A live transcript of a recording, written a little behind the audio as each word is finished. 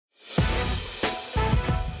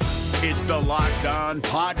It's the Locked On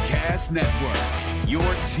Podcast Network, your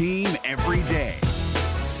team every day.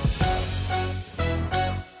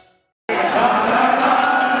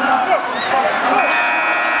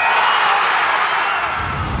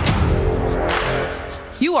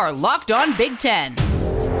 You are Locked On Big Ten,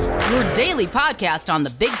 your daily podcast on the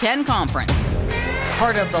Big Ten Conference.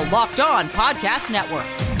 Part of the Locked On Podcast Network,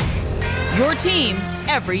 your team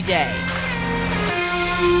every day.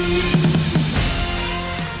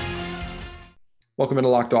 Welcome into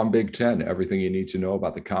Locked On Big Ten, everything you need to know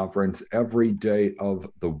about the conference every day of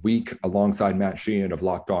the week. Alongside Matt Sheehan of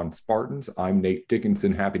Locked On Spartans, I'm Nate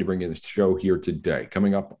Dickinson, happy to bring you the show here today.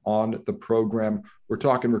 Coming up on the program, we're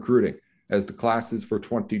talking recruiting as the classes for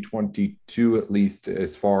 2022, at least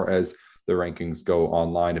as far as the rankings go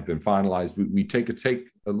online, have been finalized. We take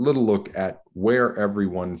a little look at where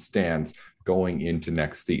everyone stands going into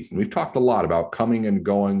next season. We've talked a lot about coming and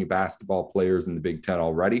going basketball players in the Big Ten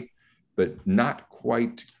already, but not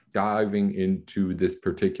quite diving into this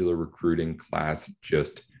particular recruiting class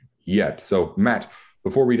just yet. So, Matt,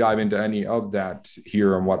 before we dive into any of that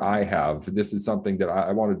here and what I have, this is something that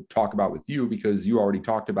I wanted to talk about with you because you already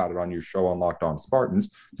talked about it on your show on Locked On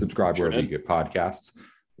Spartans. Subscribe wherever you get podcasts.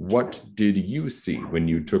 What did you see when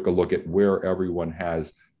you took a look at where everyone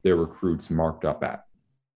has their recruits marked up at?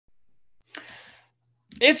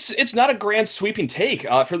 It's not a grand sweeping take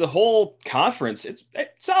for the whole conference. It's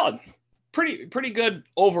solid. Pretty good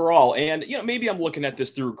overall. And, maybe I'm looking at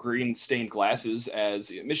this through green stained glasses as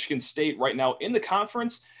Michigan State right now in the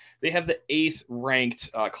conference, they have the 8th ranked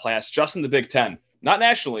class just in the Big Ten, not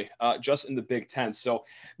nationally, just in the Big Ten. So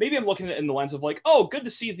maybe I'm looking at it in the lens of like, oh, good to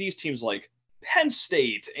see these teams like Penn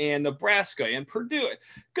State and Nebraska and Purdue.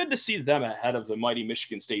 Good to see them ahead of the mighty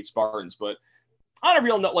Michigan State Spartans. But on a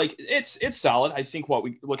real note, like it's solid. I think we're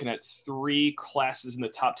looking at 3 classes in the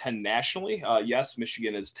top 10 nationally. Yes,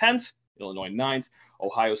 Michigan is 10th. Illinois 9th,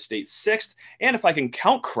 Ohio State 6th. And if I can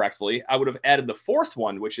count correctly, I would have added the 4th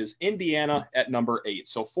one, which is Indiana at number 8.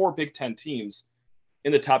 So 4 Big Ten teams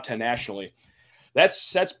in the top 10 nationally.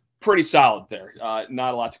 That's pretty solid there.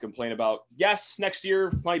 Not a lot to complain about. Yes, next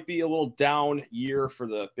year might be a little down year for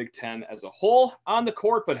the Big Ten as a whole on the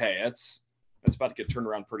court, but hey, that's about to get turned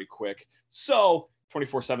around pretty quick. So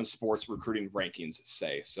 24/7 Sports recruiting rankings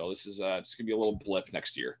say. So this is just going to be a little blip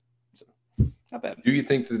next year. Not bad. Do you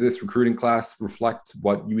think that this recruiting class reflects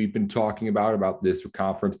what we've been talking about this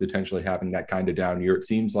conference potentially having that kind of down year? It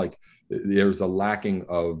seems like there's a lacking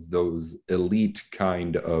of those elite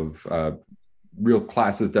kind of real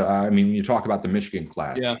classes when you talk about the Michigan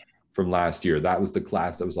class from last year, that was the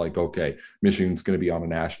class that was like, okay, Michigan's going to be on a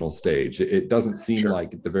national stage. It doesn't seem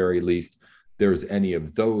like at the very least there's any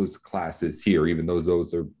of those classes here, even though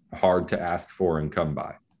those are hard to ask for and come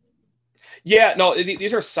by. Yeah, no,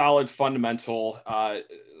 these are solid, fundamental,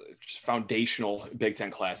 foundational Big Ten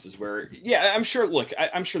classes where, I'm sure,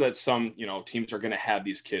 I'm sure that some, teams are going to have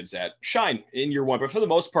these kids that shine in year one. But for the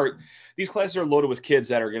most part, these classes are loaded with kids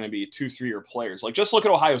that are going to be 2-3-year players. Like, just look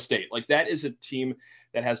at Ohio State. Like, that is a team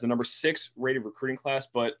that has the number 6 rated recruiting class,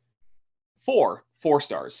 but 4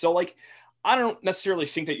 stars. So, like, I don't necessarily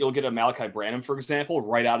think that you'll get a Malachi Branham, for example,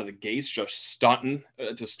 right out of the gates, just stunting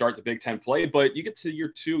to start the Big Ten play. But you get to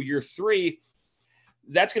year 2, year 3,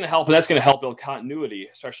 that's going to help. That's going to help build continuity,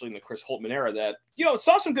 especially in the Chris Holtmann era that,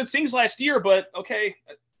 saw some good things last year, but okay,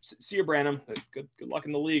 see you, Branham. Good luck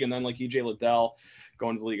in the league. And then like EJ Liddell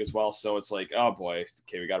going to the league as well. So it's like, oh boy,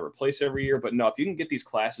 okay, we got to replace every year. But no, if you can get these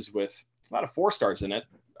classes with a lot of 4 stars in it,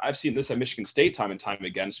 I've seen this at Michigan State time and time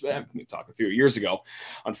again. We talked a few years ago,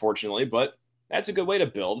 unfortunately, but that's a good way to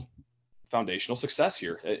build foundational success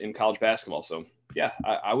here in college basketball. So yeah,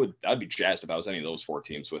 I'd be jazzed if I was any of those 4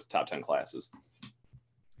 teams with top 10 classes.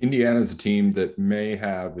 Indiana is a team that may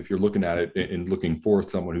have, if you're looking at it and looking for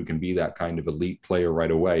someone who can be that kind of elite player right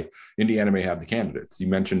away, Indiana may have the candidates. You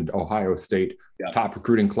mentioned Ohio State, top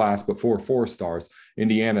recruiting class, but 4 stars.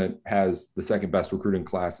 Indiana has the second best recruiting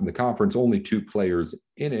class in the conference, only 2 players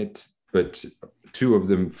in it, but 2 of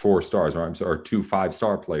them 4 stars, or 2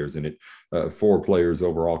 5-star players in it. 4 players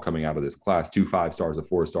overall coming out of this class, 2 5-stars, a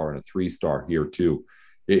 4-star, and a 3-star here too.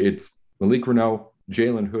 It's Malik Reneau,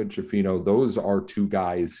 Jalen Hood-Schifino. Those are 2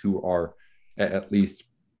 guys who are at least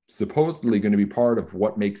supposedly going to be part of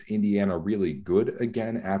what makes Indiana really good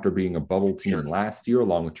again after being a bubble team last year,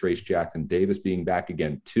 along with Trace Jackson Davis being back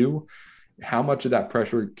again too. How much of that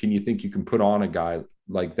pressure can you think you can put on a guy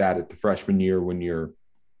like that at the freshman year when you're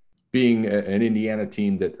being an Indiana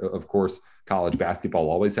team that, of course, college basketball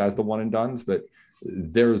always has the one and dones, but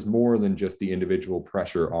there's more than just the individual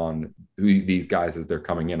pressure on these guys as they're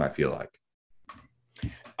coming in, I feel like.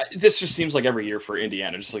 This just seems like every year for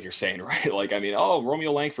Indiana, just like you're saying, right? Like, I mean, oh,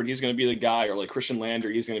 Romeo Langford, he's going to be the guy, or like Christian Lander,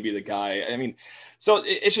 he's going to be the guy. I mean, so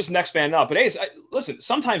it's just next man up. But hey, listen,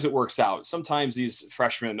 sometimes it works out. Sometimes these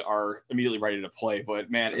freshmen are immediately ready to play. But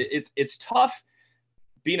man, it's tough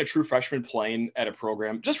being a true freshman playing at a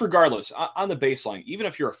program, just regardless on the baseline. Even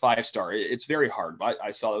if you're a 5-star, it's very hard.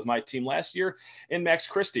 I saw that with my team last year in Max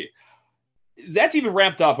Christie. That's even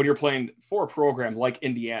ramped up when you're playing for a program like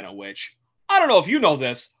Indiana, which I don't know if you know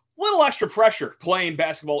this, little extra pressure playing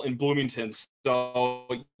basketball in Bloomington. So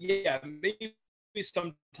yeah, maybe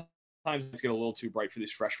sometimes it's getting a little too bright for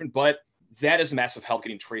these freshmen, but that is a massive help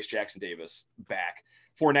getting Trayce Jackson-Davis back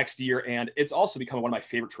for next year. And it's also become one of my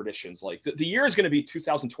favorite traditions. Like the year is going to be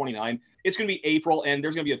 2029. It's going to be April, and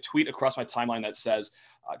there's going to be a tweet across my timeline that says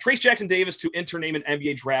Trayce Jackson-Davis to enter name an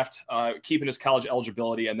NBA draft, keeping his college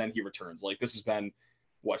eligibility, and then he returns. Like this has been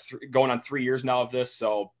going on 3 years now of this.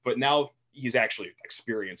 So, but now he's actually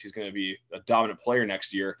experienced. He's going to be a dominant player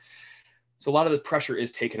next year. So a lot of the pressure is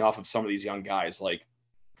taken off of some of these young guys. Like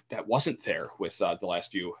that wasn't there with the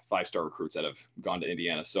last few 5-star recruits that have gone to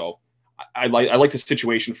Indiana. So I like the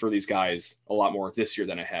situation for these guys a lot more this year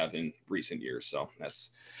than I have in recent years. So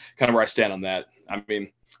that's kind of where I stand on that. I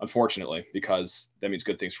mean, unfortunately, because that means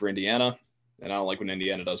good things for Indiana, and I don't like when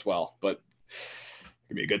Indiana does well, but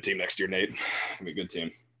give me a good team next year, Nate. Give me a good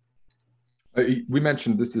team. We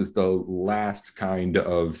mentioned this is the last kind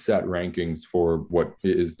of set rankings for what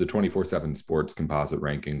is the 24/7 sports composite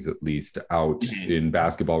rankings, at least out in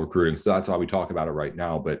basketball recruiting. So that's why we talk about it right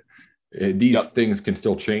now. But these things can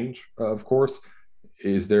still change, of course.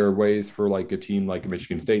 Is there ways for like a team like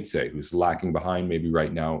Michigan State, say, who's lacking behind maybe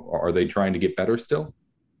right now? Are they trying to get better still?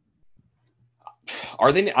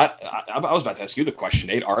 Are they? I was about to ask you the question,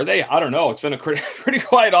 Nate. Are they? I don't know. It's been a pretty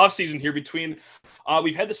quiet offseason here between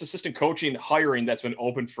we've had this assistant coaching hiring that's been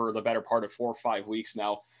open for the better part of 4 or 5 weeks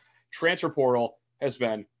now. Transfer portal has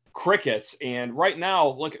been crickets. And right now,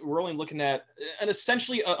 look, we're only looking at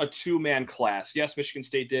essentially a 2-man class. Yes, Michigan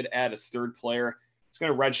State did add a third player. He's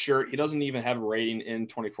going to redshirt. He doesn't even have a rating in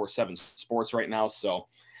 24/7 sports right now. So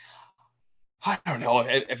I don't know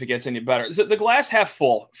if it gets any better. The glass half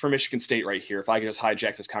full for Michigan State right here, if I can just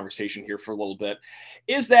hijack this conversation here for a little bit,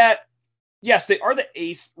 is that, yes, they are the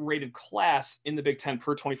 8th rated class in the Big Ten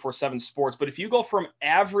per 24/7 sports. But if you go from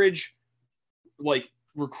average, like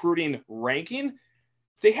recruiting ranking,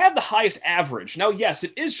 they have the highest average. Now, yes,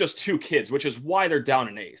 it is just 2 kids, which is why they're down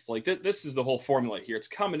in 8th. Like this is the whole formula here. It's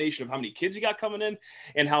a combination of how many kids you got coming in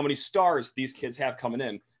and how many stars these kids have coming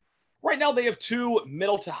in. Right now, they have 2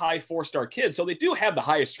 middle to high 4-star kids. So they do have the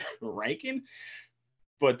highest ranking,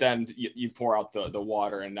 but then you pour out the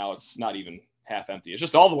water and now it's not even half empty. It's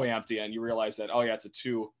just all the way empty. And you realize that, oh yeah, it's a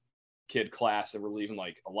 2-kid class and we're leaving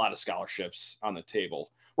like a lot of scholarships on the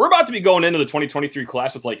table. We're about to be going into the 2023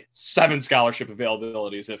 class with like 7 scholarship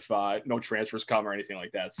availabilities if no transfers come or anything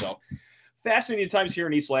like that. So fascinating times here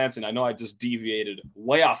in East Lansing. I know I just deviated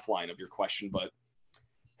way offline of your question, but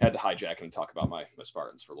had to hijack and talk about my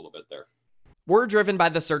Spartans for a little bit there. We're driven by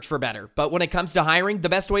the search for better, but when it comes to hiring, the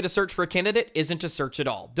best way to search for a candidate isn't to search at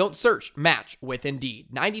all. Don't search, match with Indeed.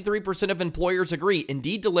 93% of employers agree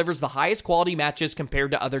Indeed delivers the highest quality matches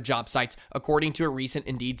compared to other job sites, according to a recent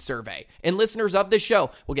Indeed survey. And listeners of this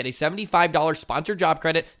show will get a $75 sponsored job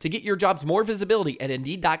credit to get your jobs more visibility at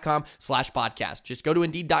Indeed.com/podcast. Just go to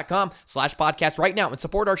Indeed.com/podcast right now and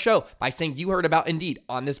support our show by saying you heard about Indeed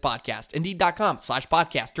on this podcast.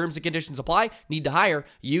 Indeed.com/podcast. Terms and conditions apply. Need to hire?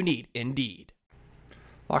 You need Indeed.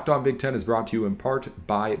 Locked On Big Ten is brought to you in part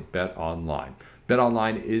by BetOnline.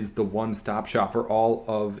 BetOnline is the one-stop shop for all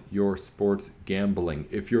of your sports gambling.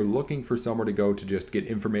 If you're looking for somewhere to go to just get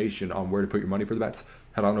information on where to put your money for the bets,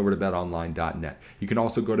 head on over to betonline.net. You can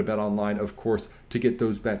also go to BetOnline, of course, to get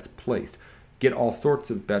those bets placed. Get all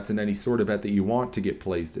sorts of bets and any sort of bet that you want to get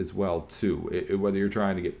placed as well, too. Whether you're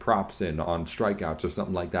trying to get props in on strikeouts or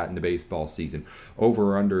something like that in the baseball season,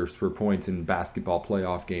 over or unders for points in basketball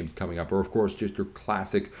playoff games coming up, or of course just your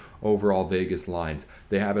classic overall Vegas lines.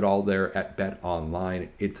 They have it all there at BetOnline.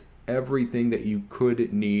 It's everything that you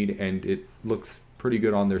could need, and it looks pretty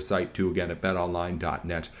good on their site too, again at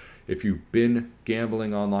betonline.net. If you've been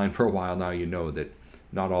gambling online for a while now, you know that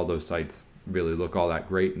not all those sites really look all that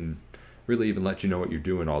great and really even let you know what you're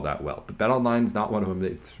doing all that well. But BetOnline is not one of them.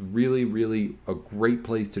 It's really, really a great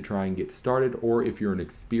place to try and get started, or if you're an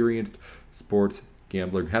experienced sports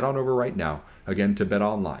gambler, head on over right now, again, to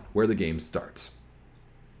BetOnline, where the game starts.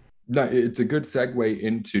 No, it's a good segue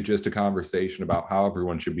into just a conversation about how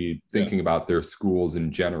everyone should be thinking about their schools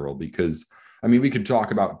in general, because, I mean, we could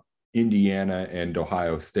talk about Indiana and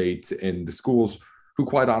Ohio State and the schools who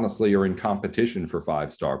quite honestly are in competition for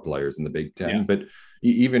 5-star players in the Big Ten. But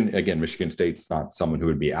even again, Michigan State's not someone who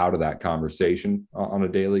would be out of that conversation on a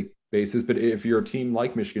daily basis. But if you're a team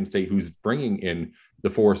like Michigan State, who's bringing in the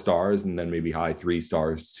 4 stars and then maybe high 3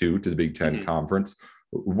 stars too to the Big Ten conference,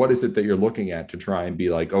 what is it that you're looking at to try and be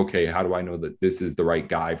like, okay, how do I know that this is the right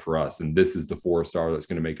guy for us? And this is the 4-star that's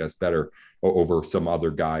going to make us better over some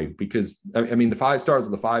other guy? Because I mean, the 5 stars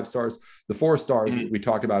are the 5 stars, the 4 stars, we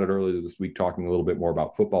talked about it earlier this week, talking a little bit more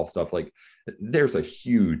about football stuff. Like there's a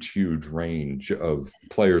huge range of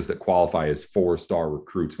players that qualify as 4-star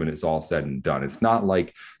recruits when it's all said and done. It's not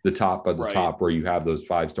like the top of the top where you have those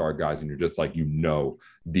 5-star guys and you're just like,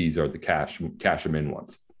 these are the cash them in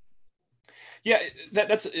ones. Yeah,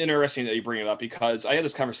 that's interesting that you bring it up, because I had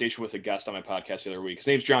this conversation with a guest on my podcast the other week. His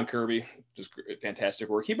name's John Kirby, just fantastic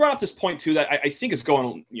work. He brought up this point too that I think is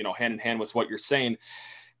going, hand in hand with what you're saying,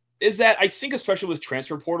 is that I think especially with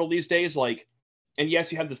transfer portal these days, like, and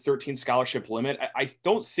yes, you have the 13 scholarship limit. I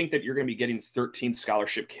don't think that you're going to be getting 13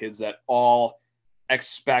 scholarship kids that all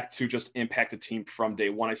expect to just impact the team from day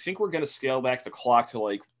one. I think we're going to scale back the clock to,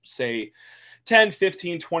 like, say 10,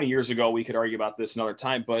 15, 20 years ago. We could argue about this another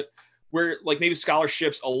time, but where, like, maybe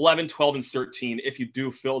scholarships 11, 12, and 13, if you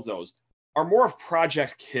do fill those, are more of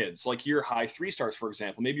project kids, like your high 3 stars, for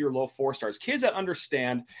example, maybe your low 4 stars, kids that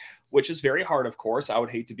understand, which is very hard, of course. I would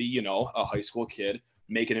hate to be, a high school kid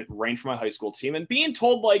making it rain for my high school team and being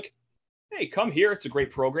told, like, hey, come here. It's a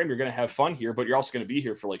great program. You're going to have fun here, but you're also going to be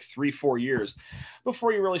here for like 3-4 years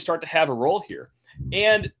before you really start to have a role here.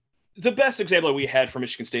 And the best example that we had for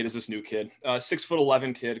Michigan State is this new kid,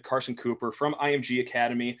 6'11" kid, Carson Cooper from IMG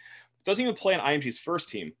Academy. Doesn't even play on IMG's first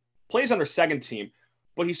team, plays on their second team,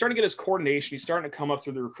 but he's starting to get his coordination. He's starting to come up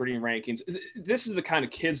through the recruiting rankings. This is the kind of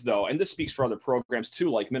kids, though, and this speaks for other programs too,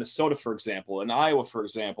 like Minnesota, for example, and Iowa, for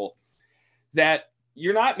example, that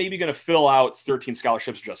you're not maybe going to fill out 13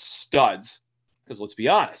 scholarships just studs, because let's be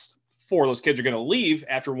honest, 4 of those kids are going to leave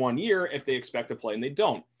after 1 year if they expect to play, and they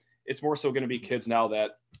don't. It's more so going to be kids now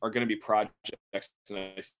that are going to be projects, and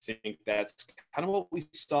I think that's kind of what we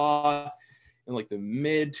saw in like the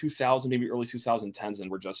mid 2000s, maybe early 2010s,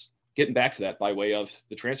 and we're just getting back to that by way of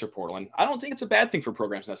the transfer portal. And I don't think it's a bad thing for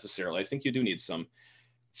programs necessarily. I think you do need some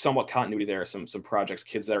somewhat continuity there, some projects,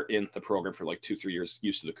 kids that are in the program for like 2-3 years,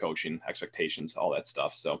 used to the coaching, expectations, all that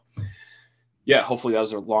stuff. So yeah, hopefully that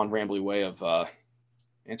was a long rambly way of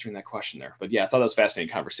answering that question there. But yeah, I thought that was a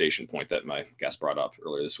fascinating conversation point that my guest brought up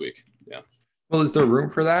earlier this week. Yeah. Well, is there room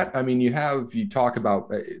for that? I mean, you talk about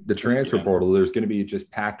the transfer portal, there's going to be just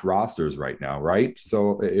packed rosters right now, right?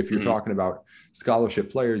 So if you're talking about scholarship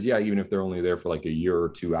players, yeah, even if they're only there for like a year or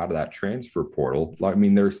two out of that transfer portal, I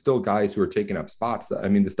mean, there's still guys who are taking up spots. I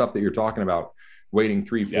mean, the stuff that you're talking about, waiting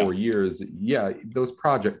 3-4 years, those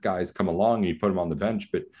project guys come along and you put them on the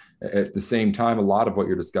bench. But at the same time, a lot of what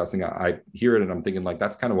you're discussing, I hear it and I'm thinking like,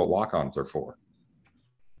 that's kind of what walk-ons are for.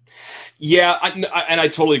 Yeah, I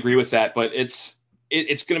totally agree with that, but it's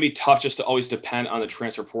going to be tough just to always depend on the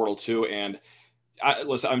transfer portal too. And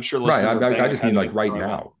I'm sure. Right, I just mean like right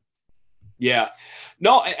now. Yeah,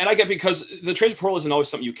 no, and I get, because the transfer portal isn't always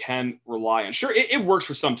something you can rely on. Sure, it works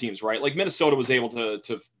for some teams, right? Like Minnesota was able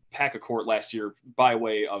to pack a court last year by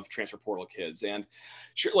way of transfer portal kids, and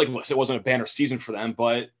sure, like it wasn't a banner season for them,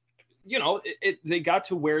 but they got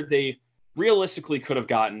to where they realistically could have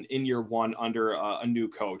gotten in year one under a new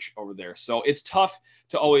coach over there. So it's tough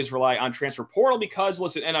to always rely on transfer portal, because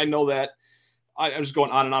listen, and I know that I'm just going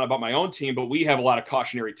on and on about my own team, but we have a lot of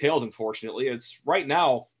cautionary tales. Unfortunately, it's right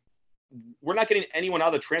now, we're not getting anyone out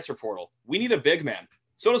of the transfer portal. We need a big man.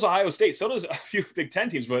 So does Ohio State. So does a few Big Ten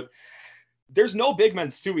teams, but there's no big men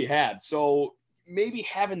to be had. So maybe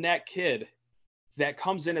having that kid that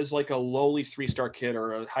comes in as like a lowly 3-star kid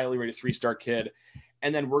or a highly rated 3-star kid,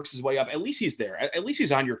 and then works his way up, at least he's there. At least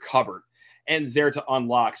he's on your cupboard and there to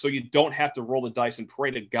unlock. So you don't have to roll the dice and pray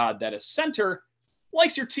to God that a center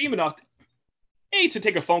likes your team enough, A, to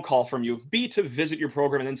take a phone call from you, B, to visit your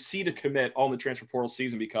program, and then C, to commit all in the transfer portal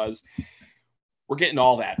season, because we're getting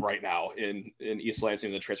all that right now in East Lansing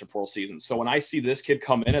in the transfer portal season. So when I see this kid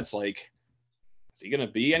come in, it's like, is he going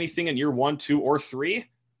to be anything in year 1, 2, or 3?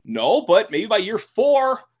 No, but maybe by year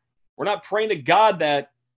 4, we're not praying to God that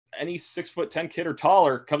any 6'10" kid or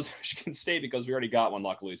taller comes to Michigan State, because we already got one,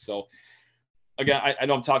 luckily. So again, I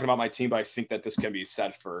know I'm talking about my team, but I think that this can be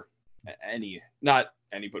said for not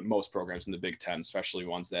any, but most programs in the Big Ten, especially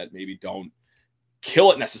ones that maybe don't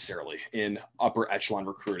kill it necessarily in upper echelon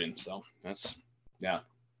recruiting. So it's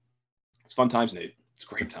fun times, Nate. It's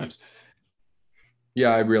great times. Yeah,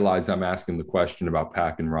 I realize I'm asking the question about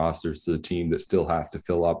packing rosters to the team that still has to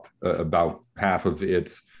fill up about half of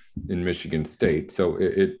its in Michigan State. So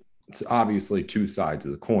it's obviously two sides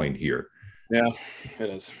of the coin here. Yeah, it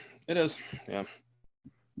is. Yeah.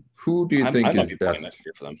 Who do you think is best next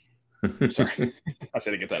year for them? Sorry, I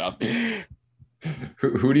said to get that up.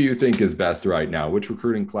 Who do you think is best right now? Which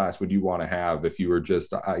recruiting class would you want to have if you were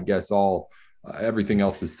just, I guess, all everything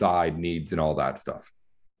else aside, needs and all that stuff?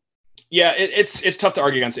 Yeah, it's tough to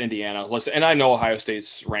argue against Indiana. Listen, and I know Ohio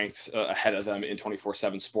State's ranked ahead of them in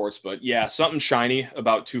 24/7 Sports, but yeah, something shiny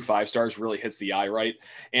about 2 5-stars really hits the eye, right?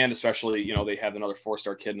 And especially, they have another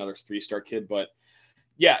 4-star kid, another 3-star kid. But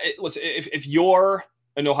yeah, listen, if you're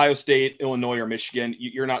an Ohio State, Illinois, or Michigan,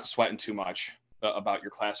 you're not sweating too much about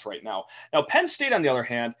your class right now. Now, Penn State, on the other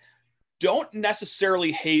hand, don't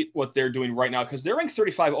necessarily hate what they're doing right now because they're ranked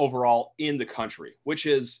 35 overall in the country, which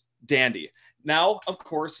is dandy. Now, of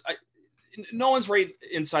course, no one's right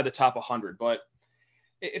inside the top 100, but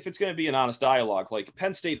if it's going to be an honest dialogue, like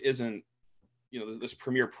Penn State isn't, this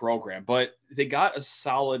premier program, but they got a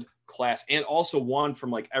solid class and also one from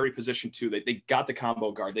like every position too. They got the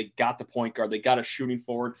combo guard, they got the point guard, they got a shooting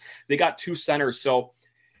forward, they got 2 centers. So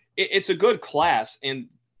it's a good class. And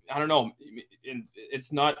I don't know,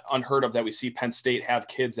 it's not unheard of that we see Penn State have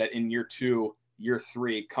kids that in year 2, year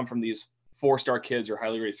 3 come from these 4-star kids or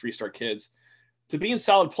highly rated 3-star kids to being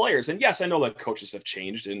solid players. And yes, I know that coaches have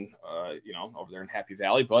changed and, over there in Happy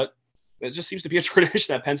Valley, but it just seems to be a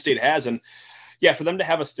tradition that Penn State has. And yeah, for them to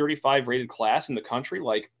have a 35 rated class in the country,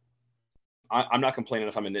 like I'm not complaining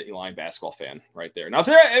if I'm a Nittany Lion basketball fan right there. Now,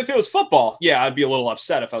 if it was football, yeah, I'd be a little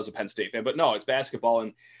upset if I was a Penn State fan, but no, it's basketball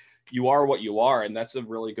and you are what you are. And that's a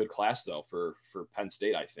really good class though, for Penn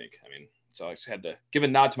State, I think. I mean, so I just had to give a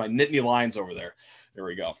nod to my Nittany Lions over there. There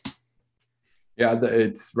we go. Yeah,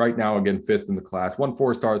 it's right now, again, 5th in the class. 1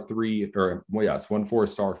 4-star, 1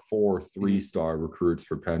 4-star, 4 3-star recruits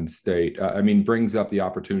for Penn State. Brings up the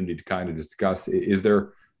opportunity to kind of discuss, is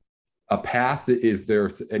there a path? Is there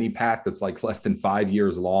any path that's like less than 5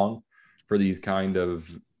 years long for these kind of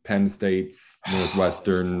Penn States,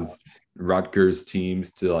 Northwesterns, Rutgers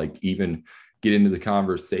teams to like even get into the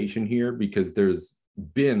conversation here? Because there's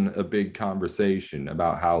been a big conversation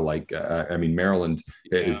about how Maryland's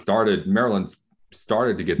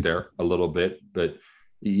started to get there a little bit, but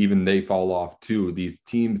even they fall off too. These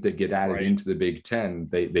teams that get added into the Big Ten,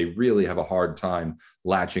 they really have a hard time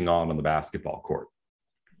latching on the basketball court.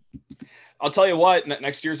 I'll tell you what,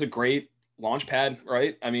 next year's a great launch pad,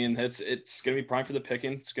 right? I mean, it's going to be prime for the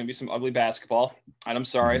picking. It's going to be some ugly basketball. And I'm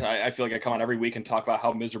sorry, I feel like I come on every week and talk about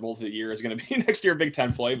how miserable the year is going to be next year Big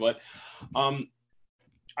Ten play, but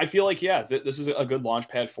I feel like, this is a good launch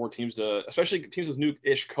pad for teams to, especially teams with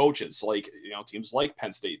new-ish coaches, like, teams like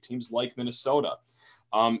Penn State, teams like Minnesota.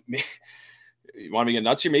 You want to get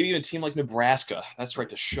nuts here? Maybe even a team like Nebraska. That's right,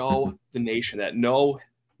 to show the nation that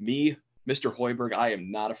me, Mr. Hoiberg, I am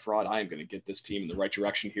not a fraud. I am going to get this team in the right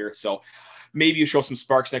direction here. So maybe you show some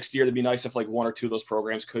sparks next year. That'd be nice if like 1 or 2 of those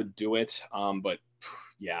programs could do it. But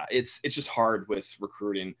yeah, it's just hard with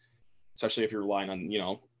recruiting, especially if you're relying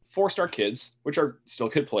on, 4-star kids, which are still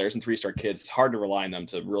good players, and 3-star kids. It's hard to rely on them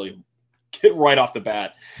to really get right off the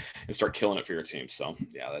bat and start killing it for your team. So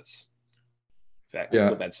yeah, that's fact. Yeah. I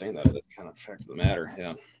feel bad saying that, but that's kind of fact of the matter.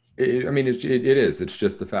 Yeah. It is. It's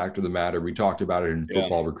just the fact of the matter. We talked about it in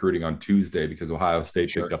football recruiting on Tuesday because Ohio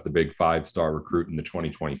State picked up the big 5-star recruit in the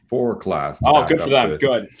 2024 class. Oh, good for them.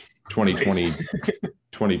 Good. 2020,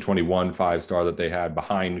 2021 5-star that they had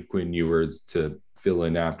behind Quinn Ewers to fill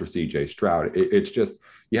in after CJ Stroud. It's just,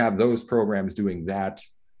 you have those programs doing that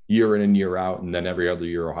year in and year out. And then every other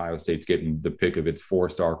year, Ohio State's getting the pick of its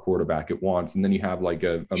 4-star quarterback at once. And then you have like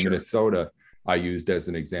a Minnesota I used as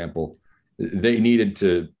an example. They needed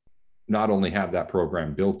to not only have that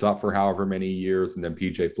program built up for however many years, and then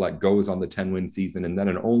PJ Fleck goes on the 10-win season, and then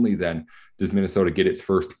and only then does Minnesota get its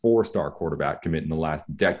first 4-star quarterback commit in the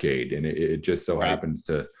last decade. And it just so happens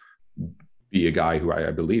to be a guy who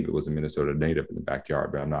I believe it was a Minnesota native in the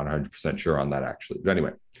backyard, but I'm not 100% sure on that actually. But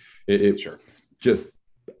anyway, it's just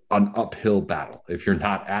an uphill battle. If you're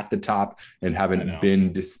not at the top and haven't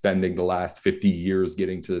been spending the last 50 years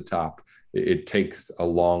getting to the top, it takes a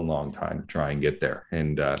long, long time to try and get there.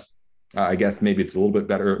 And I guess maybe it's a little bit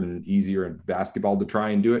better and easier in basketball to try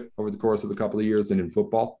and do it over the course of a couple of years than in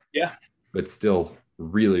football. Yeah. But still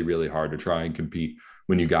really, really hard to try and compete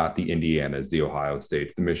when you got the Indianas, the Ohio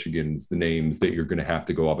States, the Michigans, the names that you're going to have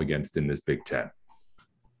to go up against in this Big Ten.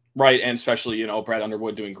 Right. And especially, Brad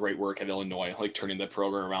Underwood doing great work at Illinois, like turning the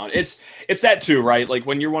program around. It's that too, right? Like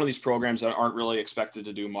when you're one of these programs that aren't really expected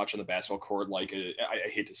to do much on the basketball court, like I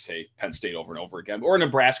hate to say Penn State over and over again, or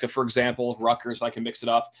Nebraska, for example, Rutgers, if I can mix it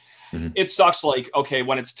up. Mm-hmm. It sucks. Like, okay,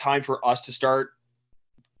 when it's time for us to start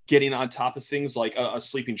getting on top of things like a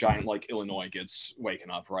sleeping giant like Illinois gets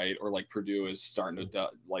waking up, right? Or like Purdue is starting to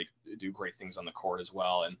do great things on the court as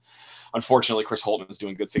well. And unfortunately, Chris Holtmann is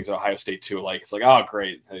doing good things at Ohio State too. Like, it's like, oh,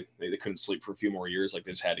 great. They couldn't sleep for a few more years. Like,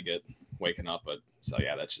 they just had to get waking up. But so,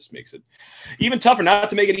 yeah, that just makes it even tougher, not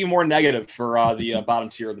to make it even more negative for the bottom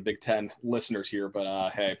tier of the Big Ten listeners here. But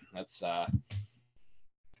hey, that's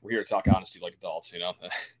we're here to talk honesty like adults,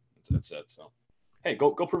 that's it. So, hey,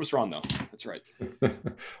 go prove us wrong, though. That's right.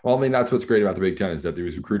 Well, I mean, that's what's great about the Big Ten is that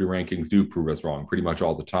these recruiter rankings do prove us wrong pretty much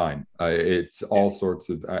all the time. It's all sorts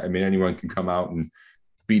of, I mean, anyone can come out and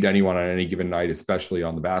beat anyone on any given night, especially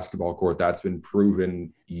on the basketball court. That's been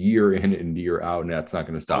proven year in and year out, and that's not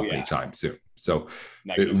going to stop anytime soon. So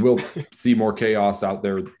we'll see more chaos out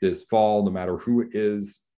there this fall, no matter who it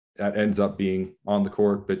is that ends up being on the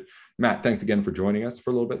court. But Matt, thanks again for joining us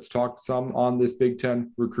for a little bit to talk some on this Big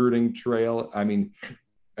Ten recruiting trail. I mean,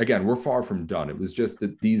 again, we're far from done. It was just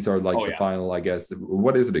that these are like the final, I guess.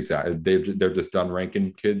 What is it exactly? They're just done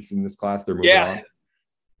ranking kids in this class. They're moving on.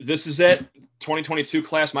 This is it. 2022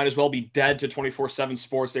 class might as well be dead to 24/7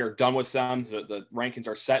 Sports. They are done with them. The rankings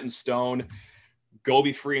are set in stone. Go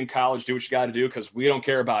be free in college. Do what you got to do, because we don't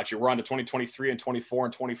care about you. We're on to 2023 and 24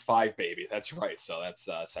 and 25, baby. That's right. So that's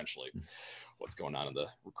essentially what's going on in the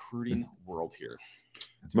recruiting world here.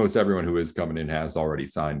 Most everyone who is coming in has already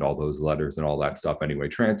signed all those letters and all that stuff anyway.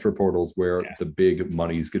 Transfer portals where the big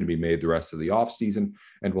money is going to be made the rest of the offseason,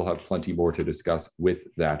 and we'll have plenty more to discuss with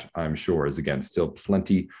that, I'm sure. As again, still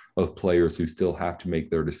plenty of players who still have to make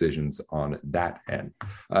their decisions on that end.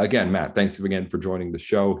 Again, Matt, thanks again for joining the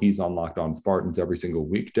show. He's on Locked On Spartans every single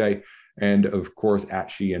weekday. And of course, at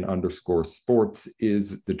Sheehan_sports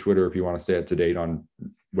is the Twitter if you want to stay up to date on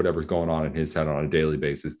whatever's going on in his head on a daily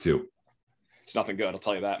basis too. It's nothing good, I'll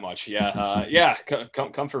tell you that much. Yeah,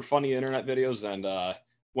 come for funny internet videos, and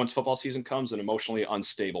once football season comes, an emotionally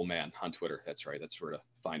unstable man on Twitter. That's right. That's where to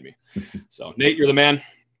find me. So, Nate, you're the man.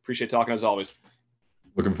 Appreciate talking as always.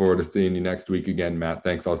 Looking forward to seeing you next week again, Matt.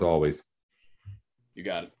 Thanks as always. You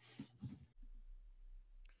got it.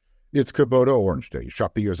 It's Kubota Orange Day.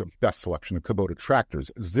 Shop the year's best selection of Kubota tractors,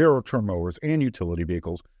 zero-turn mowers, and utility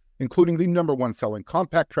vehicles, including the #1 selling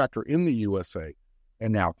compact tractor in the USA.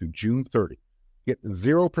 And now through June 30, get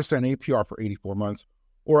 0% APR for 84 months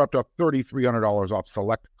or up to $3,300 off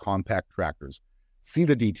select compact tractors. See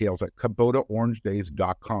the details at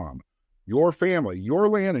KubotaOrangeDays.com. Your family, your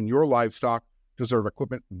land, and your livestock deserve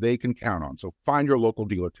equipment they can count on. So find your local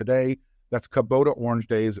dealer today. That's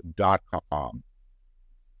KubotaOrangeDays.com.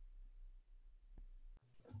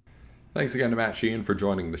 Thanks again to Matt Sheehan for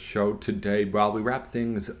joining the show today. While we wrap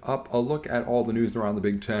things up, a look at all the news around the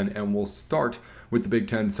Big Ten, and we'll start with the Big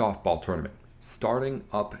Ten softball tournament. Starting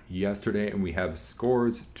up yesterday, and we have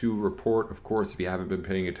scores to report, of course, if you haven't been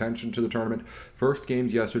paying attention to the tournament. First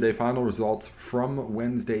games yesterday, final results from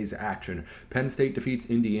Wednesday's action. Penn State defeats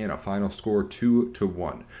Indiana, final score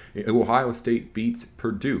 2-1. Ohio State beats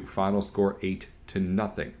Purdue, final score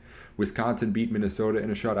 8-0. Wisconsin beat Minnesota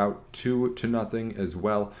in a shutout 2-0 as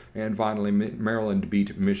well. And finally, Maryland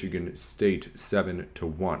beat Michigan State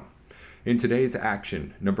 7-1. In today's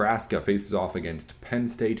action, Nebraska faces off against Penn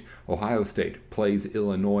State, Ohio State plays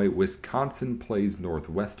Illinois, Wisconsin plays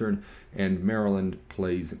Northwestern, and Maryland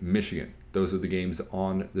plays Michigan. Those are the games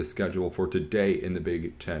on the schedule for today in the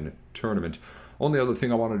Big Ten tournament. Only other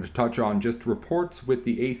thing I wanted to touch on, just reports with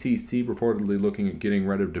the ACC reportedly looking at getting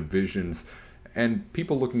rid of divisions, and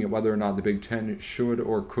people looking at whether or not the Big Ten should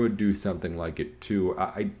or could do something like it too.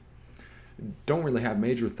 I don't really have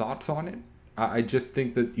major thoughts on it. I just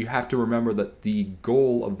think that you have to remember that the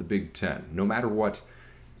goal of the Big Ten, no matter what,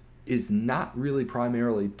 is not really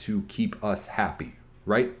primarily to keep us happy,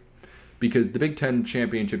 right? Because the Big Ten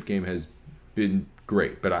championship game has been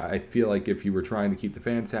great, but I feel like if you were trying to keep the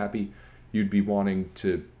fans happy, you'd be wanting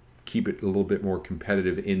to keep it a little bit more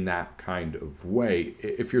competitive in that kind of way.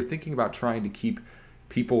 If you're thinking about trying to keep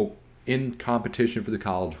people in competition for the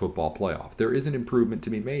college football playoff, there is an improvement to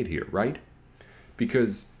be made here, right?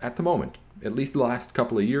 Because at the moment, at least the last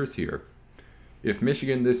couple of years here, if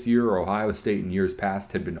Michigan this year or Ohio State in years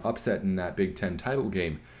past had been upset in that Big Ten title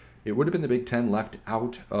game, it would have been the Big Ten left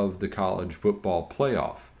out of the college football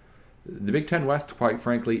playoff. The Big Ten West, quite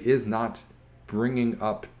frankly, is not bringing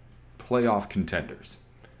up playoff contenders.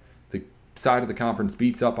 The side of the conference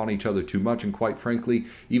beats up on each other too much, and quite frankly,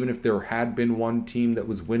 even if there had been one team that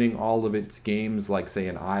was winning all of its games, like say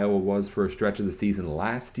in Iowa was for a stretch of the season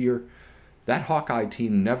last year, that Hawkeye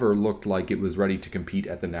team never looked like it was ready to compete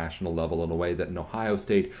at the national level in a way that an Ohio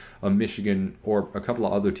State, a Michigan, or a couple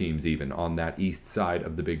of other teams even on that east side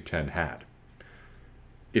of the Big Ten had.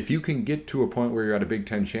 if you can get to a point where you're at a Big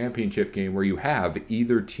Ten championship game where you have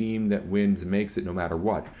either team that wins makes it no matter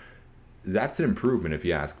what, that's an improvement if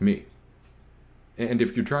you ask me. And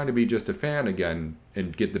if you're trying to be just a fan again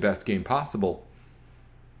and get the best game possible,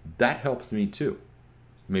 that helps me too.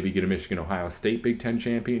 Maybe get a Michigan-Ohio State Big Ten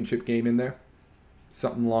championship game in there.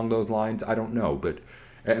 Something along those lines. I don't know. But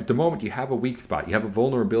at the moment, you have a weak spot. You have a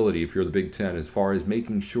vulnerability if you're the Big Ten as far as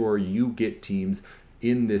making sure you get teams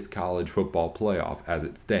in this college football playoff as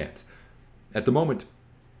it stands. At the moment,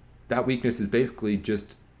 that weakness is basically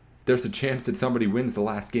just there's a chance that somebody wins the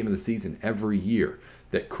last game of the season every year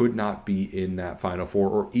that could not be in that Final Four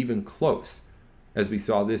or even close, as we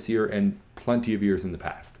saw this year and plenty of years in the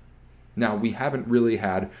past. Now, we haven't really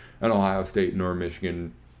had an Ohio State nor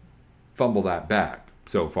Michigan fumble that back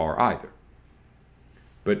so far either.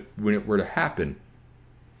 But when it were to happen,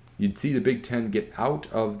 you'd see the Big Ten get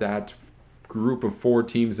out of that group of 4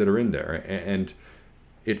 teams that are in there. And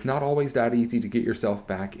it's not always that easy to get yourself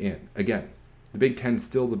back in. Again, the Big Ten's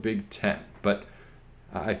still the Big Ten. But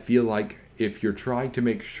I feel like if you're trying to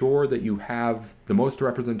make sure that you have the most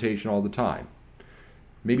representation all the time,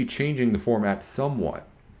 maybe changing the format somewhat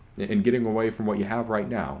and getting away from what you have right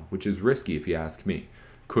now, which is risky if you ask me,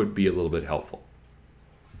 could be a little bit helpful.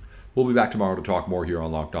 We'll be back tomorrow to talk more here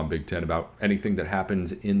on Locked On Big Ten about anything that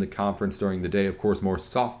happens in the conference during the day. Of course, more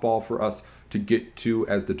softball for us to get to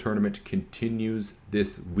as the tournament continues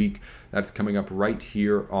this week. That's coming up right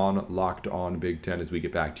here on Locked On Big Ten as we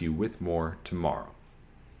get back to you with more tomorrow.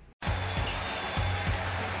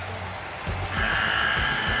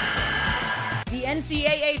 The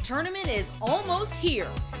NCAA tournament is almost here,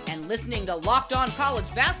 and listening to Locked On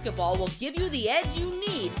College Basketball will give you the edge you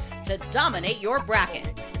need to dominate your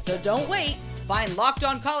bracket. So don't wait. Find Locked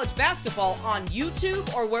On College Basketball on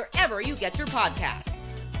YouTube or wherever you get your podcasts.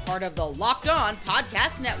 Part of the Locked On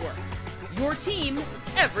Podcast Network. Your team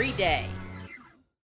every day.